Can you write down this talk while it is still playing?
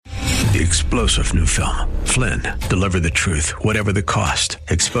The explosive new film, Flynn, Deliver the Truth, Whatever the Cost,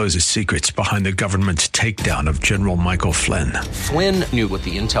 exposes secrets behind the government's takedown of General Michael Flynn. Flynn knew what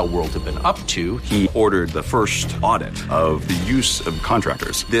the intel world had been up to. He ordered the first audit of the use of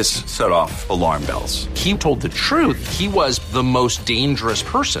contractors. This set off alarm bells. He told the truth. He was the most dangerous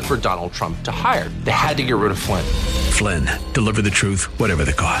person for Donald Trump to hire. They had to get rid of Flynn. Flynn, Deliver the Truth, Whatever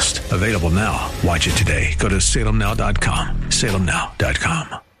the Cost. Available now. Watch it today. Go to salemnow.com.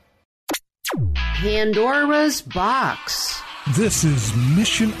 salemnow.com. Pandora's Box. This is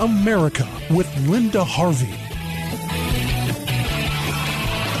Mission America with Linda Harvey.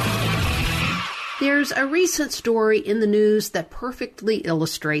 There's a recent story in the news that perfectly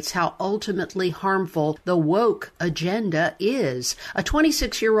illustrates how ultimately harmful the woke agenda is. A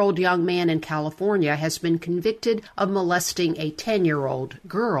 26-year-old young man in California has been convicted of molesting a 10-year-old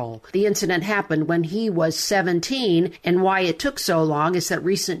girl. The incident happened when he was 17, and why it took so long is that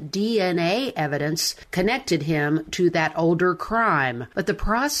recent DNA evidence connected him to that older crime. But the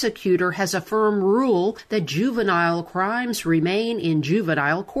prosecutor has a firm rule that juvenile crimes remain in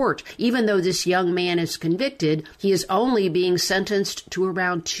juvenile court. Even though this young man is convicted, he is only being sentenced to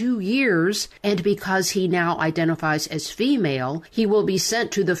around 2 years, and because he now identifies as female, he will be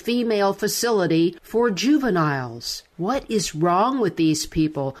sent to the female facility for juveniles. What is wrong with these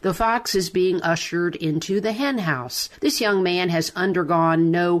people? The fox is being ushered into the hen house. This young man has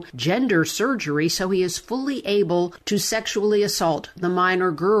undergone no gender surgery, so he is fully able to sexually assault the minor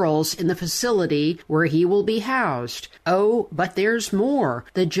girls in the facility where he will be housed. Oh, but there's more.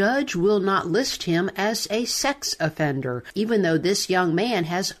 The judge will not list him as a sex offender. Even though this young man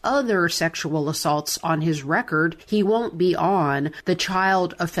has other sexual assaults on his record, he won't be on the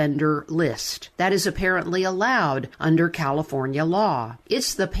child offender list. That is apparently allowed under California law.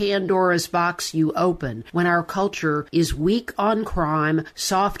 It's the Pandora's box you open when our culture is weak on crime,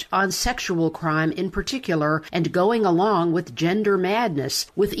 soft on sexual crime in particular, and going along with gender madness,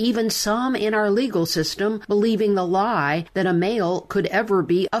 with even some in our legal system believing the lie that a male could ever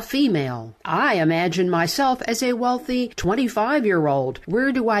be a female. I imagine myself as a wealthy 25-year-old.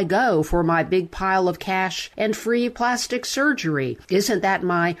 Where do I go for my big pile of cash and free plastic surgery? Isn't that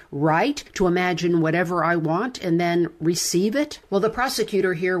my right to imagine whatever I want and then receive it? Well, the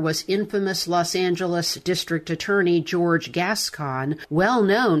prosecutor here was infamous Los Angeles District Attorney George Gascon, well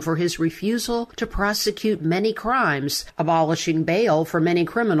known for his refusal to prosecute many crimes, abolishing bail for many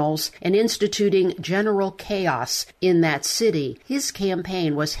criminals, and instituting general chaos in that city. His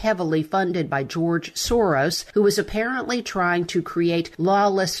campaign was heavily funded by George Soros, who was apparently trying to create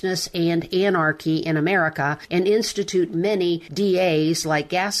lawlessness and anarchy in America and institute many DAs like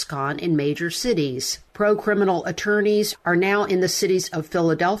Gascon in major cities. Pro-criminal attorneys are now in the cities of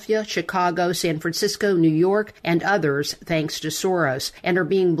Philadelphia, Chicago, San Francisco, New York, and others, thanks to Soros, and are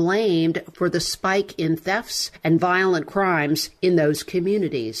being blamed for the spike in thefts and violent crimes in those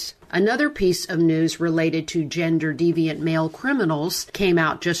communities. Another piece of news related to gender-deviant male criminals came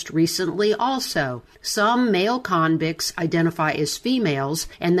out just recently also. Some male convicts identify as females,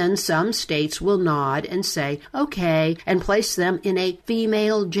 and then some states will nod and say, okay, and place them in a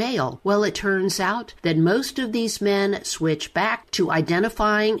female jail. Well, it turns out that most of these men switch back to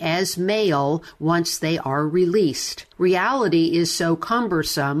identifying as male once they are released. Reality is so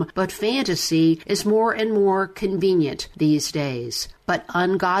cumbersome, but fantasy is more and more convenient these days. But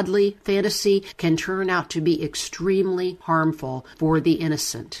ungodly fantasy can turn out to be extremely harmful for the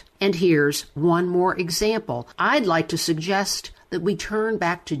innocent. And here's one more example. I'd like to suggest that we turn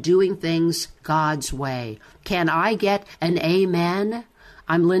back to doing things God's way. Can I get an amen?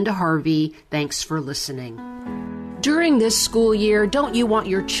 I'm Linda Harvey. Thanks for listening. During this school year, don't you want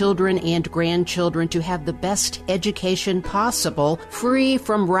your children and grandchildren to have the best education possible, free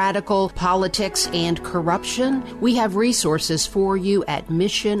from radical politics and corruption? We have resources for you at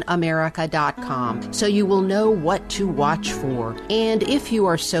missionamerica.com, so you will know what to watch for. And if you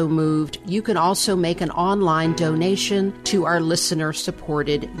are so moved, you can also make an online donation to our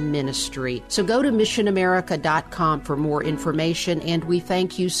listener-supported ministry. So go to missionamerica.com for more information, and we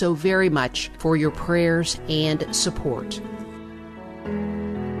thank you so very much for your prayers and support.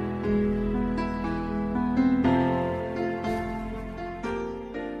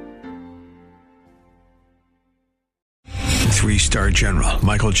 3-star General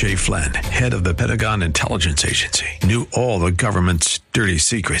Michael J. Flynn, head of the Pentagon Intelligence Agency, knew all the government's dirty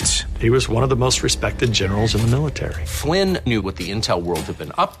secrets. He was one of the most respected generals in the military. Flynn knew what the intel world had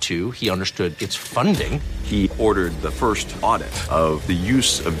been up to. He understood its funding. He ordered the first audit of the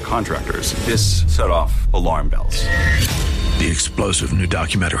use of contractors. This set off alarm bells. The explosive new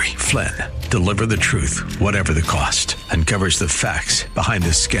documentary, Flynn, Deliver the Truth, Whatever the Cost, uncovers the facts behind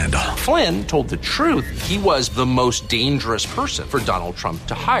this scandal. Flynn told the truth. He was the most dangerous person for Donald Trump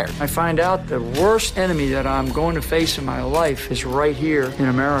to hire. I find out the worst enemy that I'm going to face in my life is right here in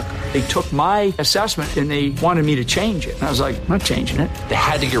America. They took my assessment and they wanted me to change it. And I was like, I'm not changing it. They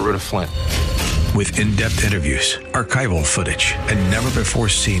had to get rid of Flynn. With in-depth interviews, archival footage, and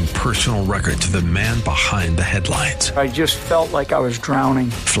never-before-seen personal records of the man behind the headlines. I just felt like I was drowning.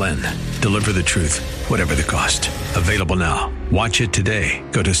 Flynn, Deliver the Truth, Whatever the Cost. Available now. Watch it today.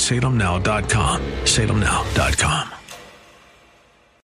 Go to salemnow.com. salemnow.com.